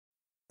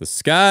The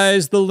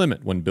sky's the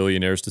limit when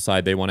billionaires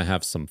decide they want to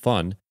have some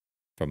fun.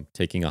 From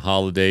taking a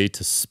holiday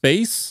to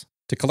space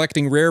to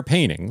collecting rare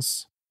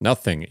paintings,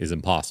 nothing is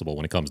impossible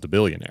when it comes to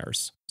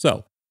billionaires.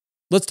 So,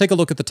 let's take a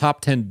look at the top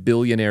 10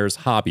 billionaires'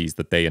 hobbies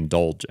that they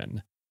indulge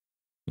in.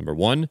 Number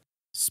 1,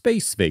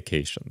 space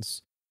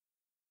vacations.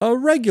 A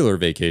regular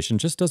vacation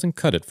just doesn't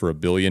cut it for a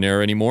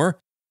billionaire anymore.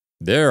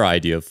 Their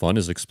idea of fun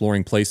is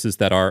exploring places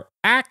that are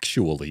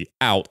actually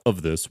out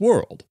of this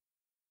world.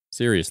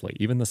 Seriously,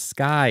 even the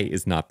sky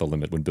is not the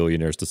limit when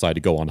billionaires decide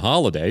to go on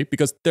holiday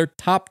because their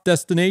top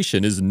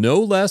destination is no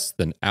less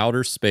than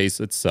outer space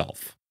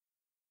itself.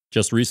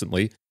 Just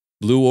recently,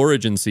 Blue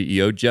Origin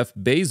CEO Jeff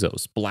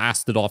Bezos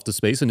blasted off to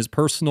space in his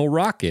personal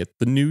rocket,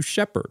 the New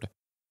Shepard.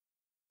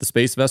 The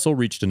space vessel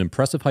reached an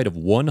impressive height of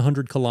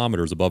 100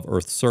 kilometers above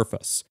Earth's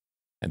surface,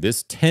 and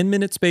this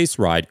 10-minute space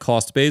ride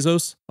cost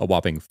Bezos a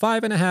whopping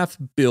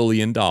 $5.5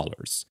 billion.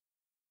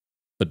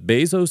 But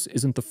Bezos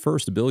isn't the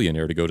first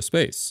billionaire to go to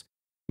space.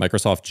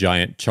 Microsoft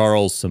giant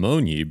Charles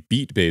Simonyi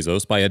beat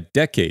Bezos by a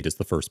decade as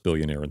the first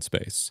billionaire in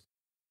space.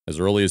 As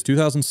early as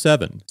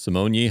 2007,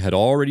 Simonyi had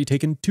already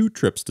taken 2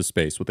 trips to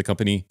space with the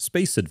company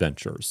Space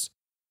Adventures.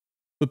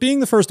 But being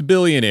the first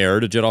billionaire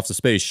to jet off to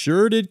space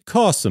sure did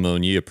cost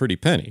Simonyi a pretty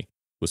penny,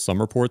 with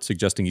some reports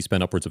suggesting he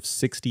spent upwards of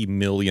 $60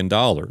 million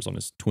on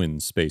his twin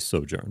space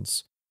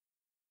sojourns.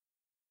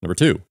 Number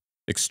 2,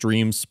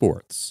 extreme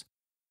sports.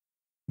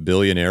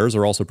 Billionaires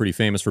are also pretty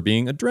famous for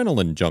being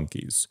adrenaline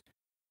junkies.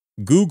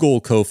 Google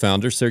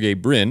co-founder Sergey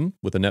Brin,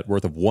 with a net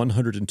worth of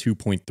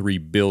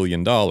 $102.3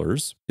 billion,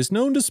 is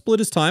known to split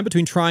his time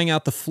between trying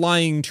out the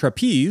flying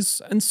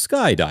trapeze and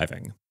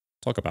skydiving.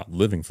 Talk about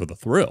living for the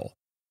thrill.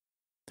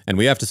 And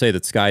we have to say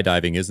that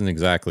skydiving isn't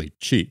exactly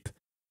cheap.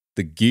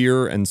 The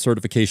gear and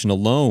certification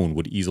alone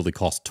would easily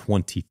cost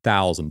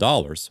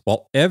 $20,000,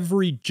 while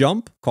every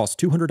jump costs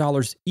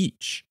 $200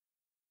 each.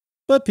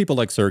 But people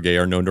like Sergey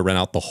are known to rent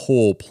out the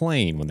whole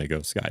plane when they go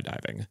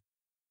skydiving.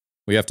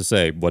 We have to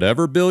say,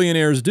 whatever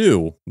billionaires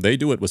do, they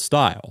do it with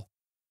style.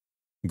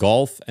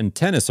 Golf and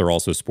tennis are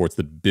also sports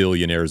that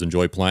billionaires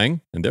enjoy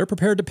playing, and they're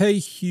prepared to pay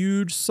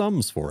huge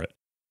sums for it.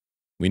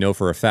 We know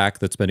for a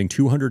fact that spending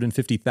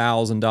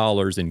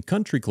 $250,000 in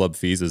country club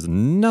fees is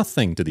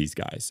nothing to these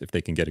guys if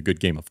they can get a good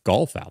game of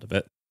golf out of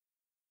it.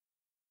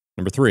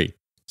 Number 3,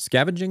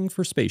 scavenging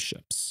for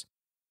spaceships.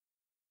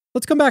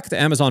 Let's come back to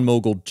Amazon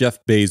mogul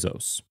Jeff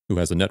Bezos, who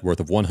has a net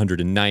worth of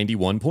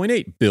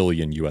 $191.8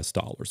 billion,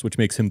 which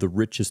makes him the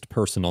richest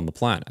person on the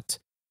planet.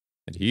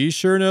 And he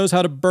sure knows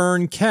how to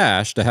burn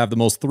cash to have the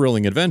most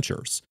thrilling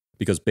adventures,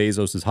 because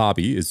Bezos'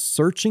 hobby is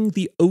searching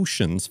the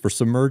oceans for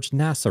submerged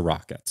NASA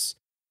rockets.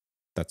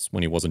 That's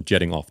when he wasn't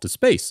jetting off to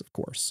space, of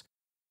course.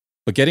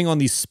 But getting on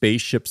these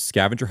spaceship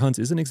scavenger hunts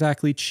isn't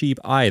exactly cheap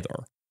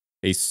either.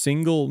 A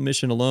single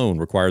mission alone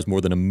requires more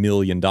than $1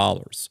 million.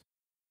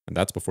 And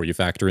that's before you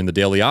factor in the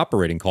daily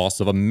operating costs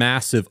of a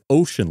massive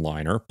ocean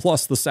liner,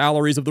 plus the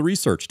salaries of the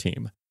research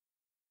team.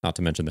 Not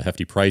to mention the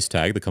hefty price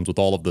tag that comes with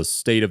all of the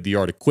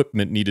state-of-the-art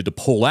equipment needed to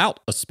pull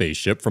out a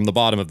spaceship from the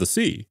bottom of the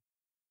sea.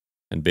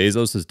 And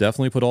Bezos has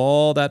definitely put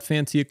all that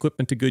fancy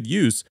equipment to good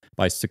use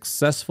by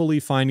successfully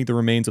finding the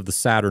remains of the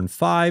Saturn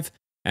V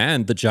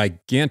and the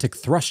gigantic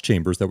thrust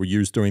chambers that were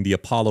used during the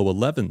Apollo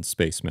 11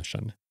 space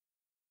mission.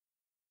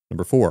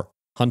 Number 4,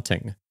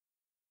 hunting.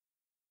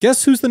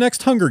 Guess who's the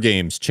next Hunger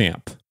Games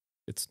champ?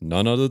 It's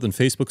none other than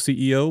Facebook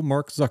CEO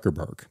Mark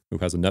Zuckerberg, who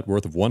has a net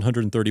worth of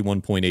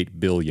 $131.8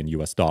 billion.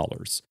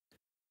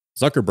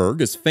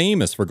 Zuckerberg is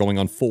famous for going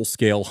on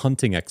full-scale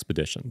hunting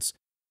expeditions.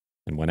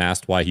 And when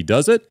asked why he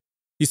does it,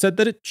 he said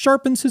that it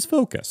sharpens his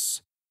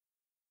focus.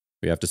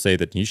 We have to say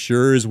that he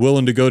sure is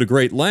willing to go to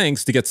great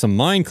lengths to get some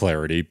mind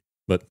clarity,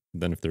 but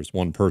then if there's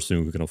one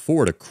person who can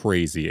afford a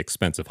crazy,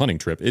 expensive hunting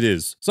trip, it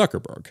is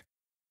Zuckerberg.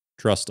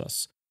 Trust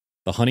us,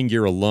 the hunting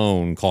gear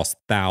alone costs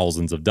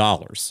thousands of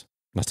dollars,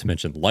 not to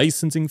mention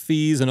licensing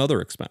fees and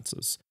other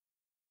expenses.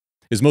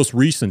 His most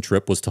recent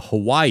trip was to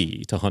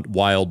Hawaii to hunt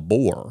wild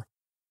boar.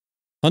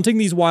 Hunting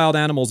these wild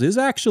animals is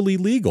actually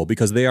legal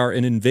because they are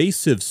an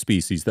invasive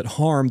species that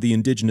harm the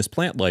indigenous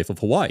plant life of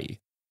Hawaii.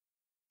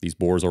 These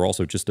boars are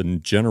also just a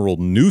general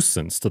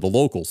nuisance to the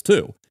locals,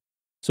 too.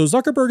 So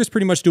Zuckerberg is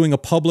pretty much doing a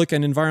public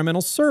and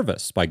environmental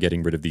service by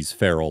getting rid of these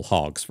feral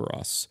hogs for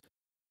us.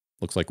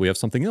 Looks like we have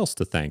something else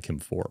to thank him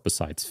for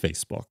besides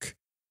Facebook.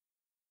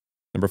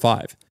 Number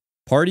 5,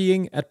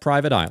 partying at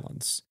private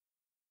islands.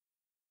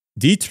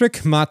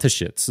 Dietrich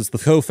Mateschitz is the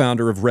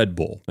co-founder of Red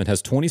Bull and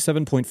has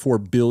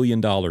 $27.4 billion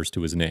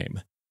to his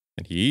name.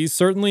 And he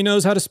certainly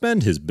knows how to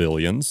spend his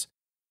billions.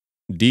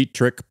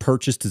 Dietrich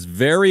purchased his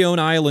very own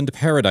island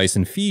paradise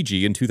in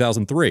Fiji in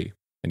 2003,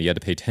 and he had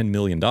to pay $10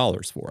 million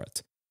for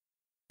it.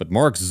 But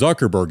Mark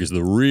Zuckerberg is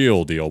the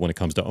real deal when it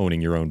comes to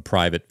owning your own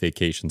private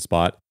vacation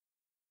spot.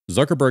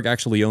 Zuckerberg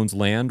actually owns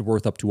land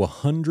worth up to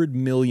 $100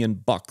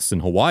 million in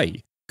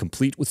Hawaii,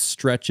 complete with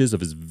stretches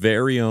of his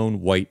very own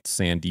white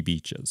sandy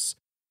beaches.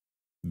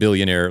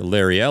 Billionaire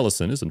Larry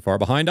Ellison isn't far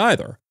behind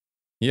either.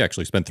 He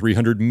actually spent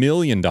 $300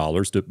 million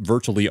to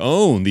virtually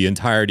own the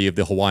entirety of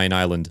the Hawaiian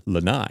island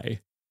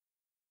Lanai.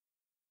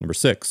 Number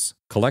 6,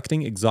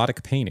 collecting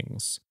exotic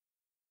paintings.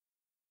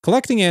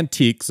 Collecting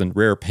antiques and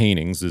rare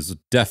paintings is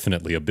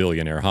definitely a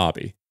billionaire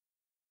hobby.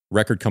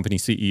 Record company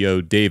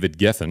CEO David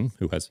Geffen,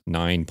 who has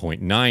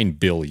 $9.9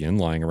 billion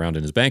lying around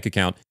in his bank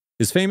account,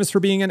 is famous for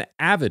being an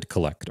avid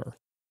collector.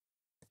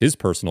 His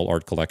personal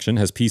art collection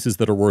has pieces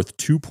that are worth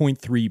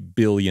 $2.3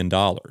 billion.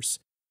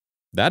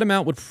 That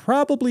amount would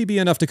probably be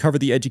enough to cover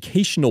the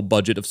educational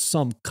budget of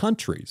some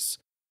countries.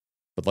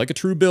 But like a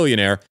true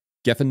billionaire,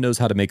 Geffen knows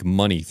how to make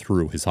money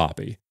through his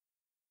hobby.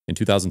 In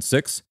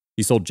 2006,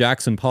 he sold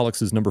Jackson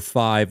Pollock's number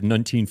 5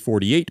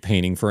 1948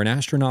 painting for an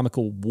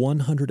astronomical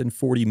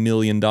 $140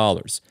 million,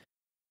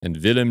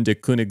 and Willem de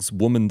Kooning's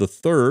Woman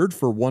III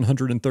for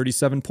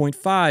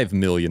 $137.5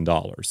 million.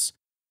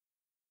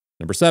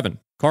 Number 7,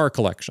 car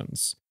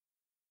collections.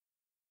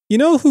 You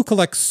know who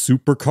collects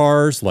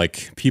supercars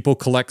like people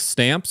collect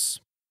stamps?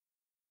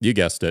 You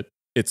guessed it,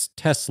 it's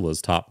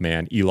Tesla's top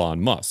man,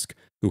 Elon Musk,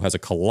 who has a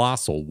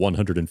colossal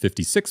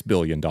 $156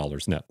 billion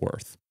net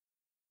worth.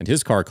 And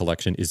his car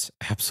collection is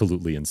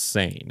absolutely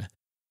insane.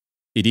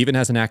 It even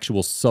has an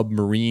actual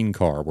submarine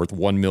car worth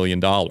 $1 million.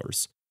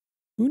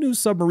 Who knew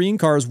submarine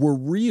cars were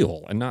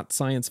real and not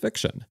science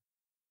fiction?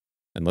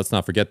 And let's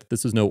not forget that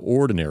this is no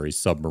ordinary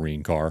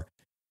submarine car.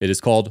 It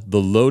is called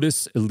the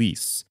Lotus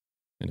Elise,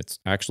 and it's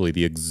actually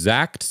the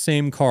exact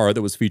same car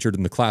that was featured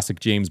in the classic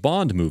James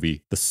Bond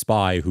movie, The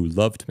Spy Who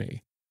Loved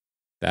Me.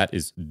 That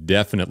is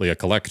definitely a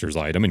collector's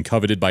item and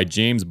coveted by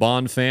James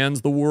Bond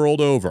fans the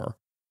world over.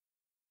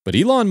 But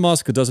Elon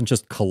Musk doesn't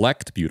just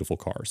collect beautiful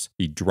cars,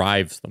 he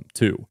drives them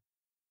too.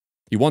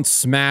 He once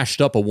smashed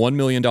up a $1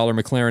 million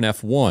McLaren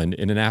F1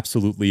 in an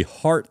absolutely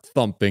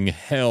heart-thumping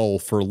hell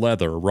for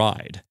leather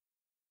ride.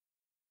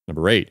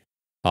 Number 8,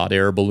 hot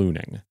air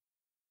ballooning.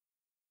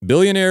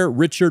 Billionaire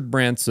Richard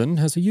Branson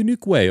has a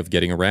unique way of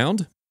getting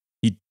around.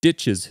 He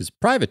ditches his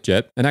private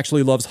jet and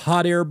actually loves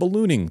hot air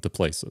ballooning to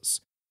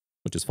places.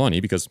 Which is funny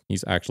because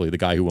he's actually the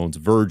guy who owns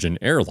Virgin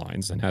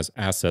Airlines and has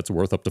assets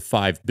worth up to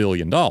 $5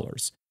 billion.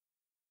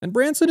 And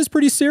Branson is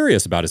pretty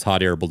serious about his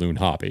hot air balloon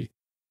hobby.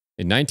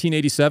 In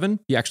 1987,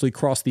 he actually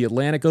crossed the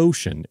Atlantic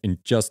Ocean in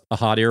just a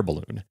hot air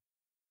balloon.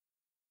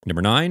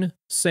 Number 9,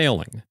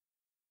 sailing.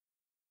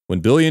 When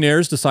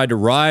billionaires decide to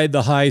ride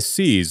the high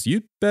seas,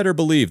 you'd better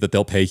believe that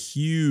they'll pay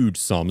huge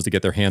sums to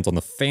get their hands on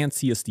the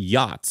fanciest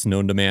yachts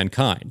known to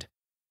mankind.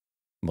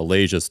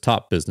 Malaysia's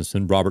top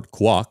businessman, Robert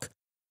Kwok,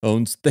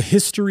 owns the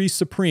History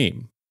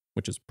Supreme,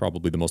 which is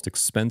probably the most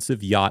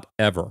expensive yacht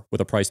ever,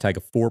 with a price tag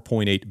of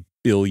 $4.8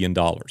 billion.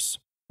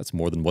 That's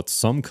more than what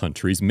some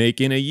countries make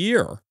in a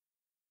year.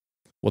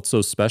 What's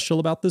so special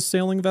about this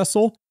sailing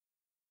vessel?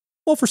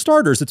 Well, for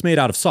starters, it's made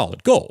out of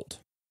solid gold.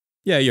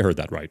 Yeah, you heard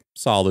that right,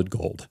 solid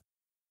gold.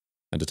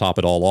 And to top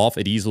it all off,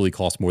 it easily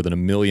costs more than $1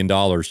 million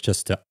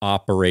just to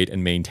operate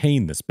and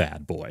maintain this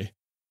bad boy.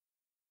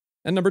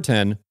 And number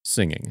 10,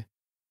 singing.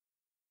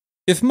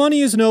 If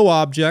money is no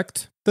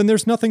object, then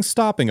there's nothing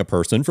stopping a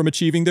person from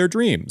achieving their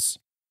dreams.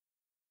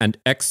 And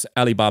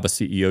ex-Alibaba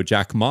CEO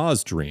Jack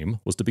Ma's dream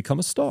was to become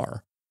a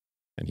star.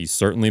 And he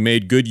certainly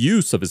made good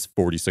use of his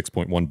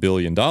 $46.1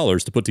 billion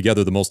to put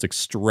together the most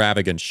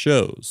extravagant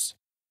shows.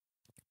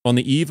 On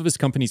the eve of his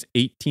company's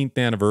 18th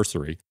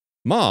anniversary,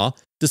 Ma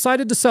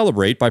decided to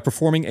celebrate by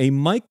performing a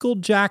Michael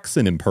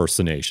Jackson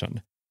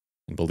impersonation.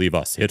 And believe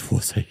us, it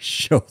was a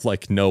show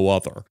like no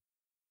other.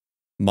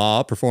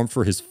 Ma performed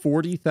for his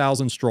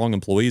 40,000-strong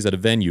employees at a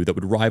venue that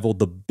would rival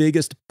the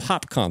biggest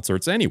pop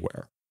concerts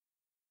anywhere.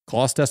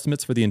 Cost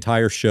estimates for the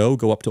entire show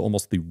go up to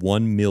almost the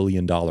 $1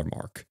 million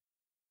mark.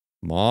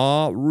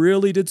 Ma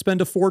really did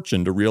spend a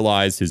fortune to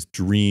realize his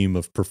dream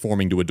of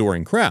performing to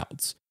adoring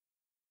crowds.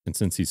 And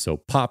since he's so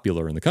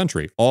popular in the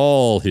country,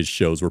 all his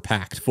shows were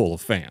packed full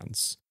of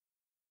fans.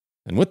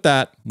 And with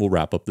that, we'll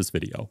wrap up this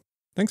video.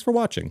 Thanks for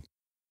watching.